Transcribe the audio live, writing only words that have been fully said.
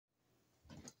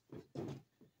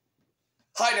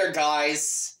Hi there,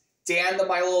 guys. Dan the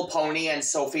My Little Pony and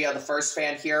Sophia the First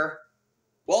Fan here.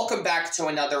 Welcome back to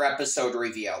another episode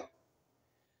review.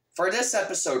 For this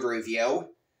episode review,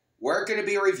 we're going to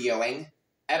be reviewing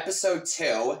Episode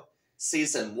 2,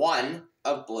 Season 1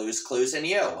 of Blue's Clues and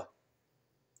You.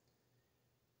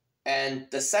 And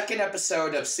the second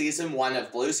episode of Season 1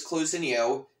 of Blue's Clues and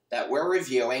You that we're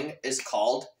reviewing is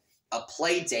called A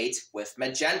Playdate with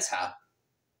Magenta.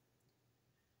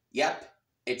 Yep,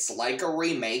 it's like a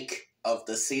remake of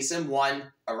the Season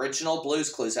 1 original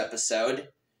Blue's Clues episode,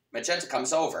 Magenta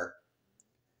Comes Over.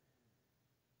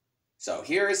 So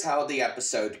here's how the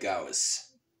episode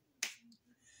goes.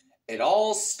 It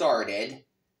all started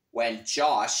when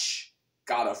Josh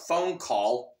got a phone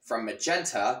call from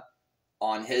Magenta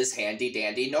on his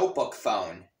handy-dandy notebook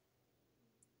phone.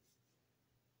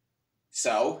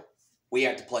 So, we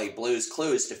had to play Blue's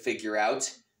Clues to figure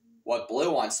out what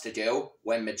Blue wants to do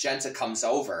when Magenta comes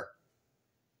over.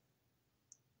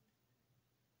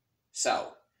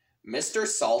 So, Mr.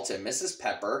 Salt and Mrs.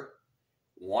 Pepper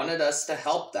wanted us to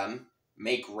help them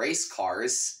make race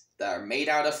cars that are made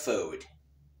out of food.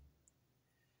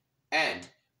 And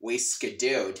we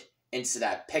skidooed into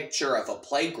that picture of a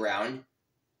playground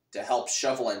to help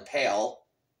Shovel and Pail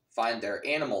find their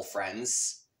animal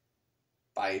friends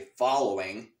by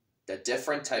following the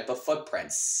different type of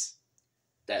footprints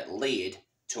that lead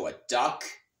to a duck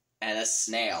and a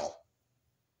snail.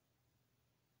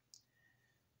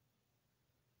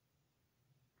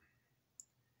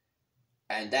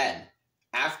 And then,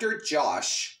 after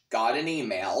Josh got an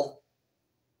email,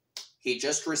 he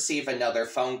just received another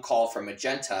phone call from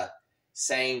Magenta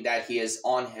saying that he is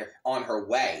on her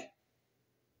way.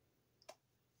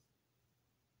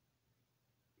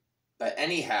 But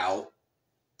anyhow,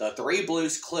 the three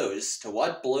Blue's clues to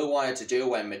what Blue wanted to do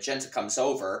when Magenta comes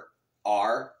over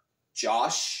are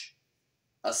Josh,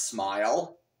 a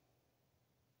smile,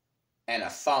 and a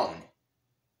phone.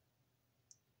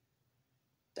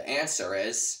 The answer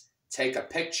is, take a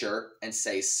picture and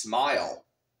say smile.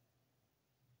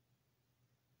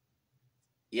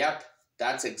 Yep,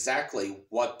 that's exactly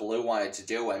what Blue wanted to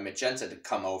do when Magenta to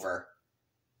come over.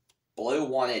 Blue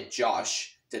wanted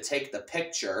Josh to take the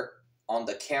picture on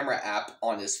the camera app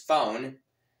on his phone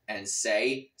and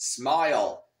say,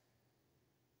 smile.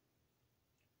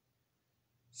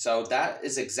 So that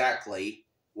is exactly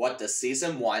what the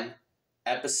Season 1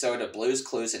 episode of Blue's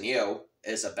Clues and You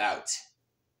is about.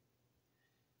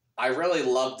 I really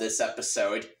love this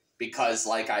episode because,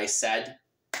 like I said,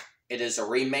 it is a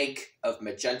remake of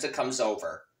Magenta Comes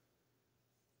Over.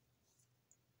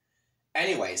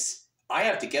 Anyways, I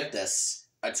have to give this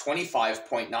a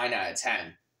 25.9 out of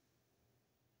 10.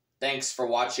 Thanks for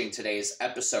watching today's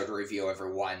episode review,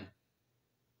 everyone.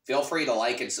 Feel free to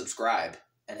like and subscribe,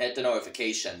 and hit the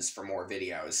notifications for more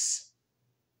videos.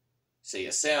 See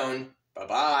you soon.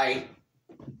 Bye-bye.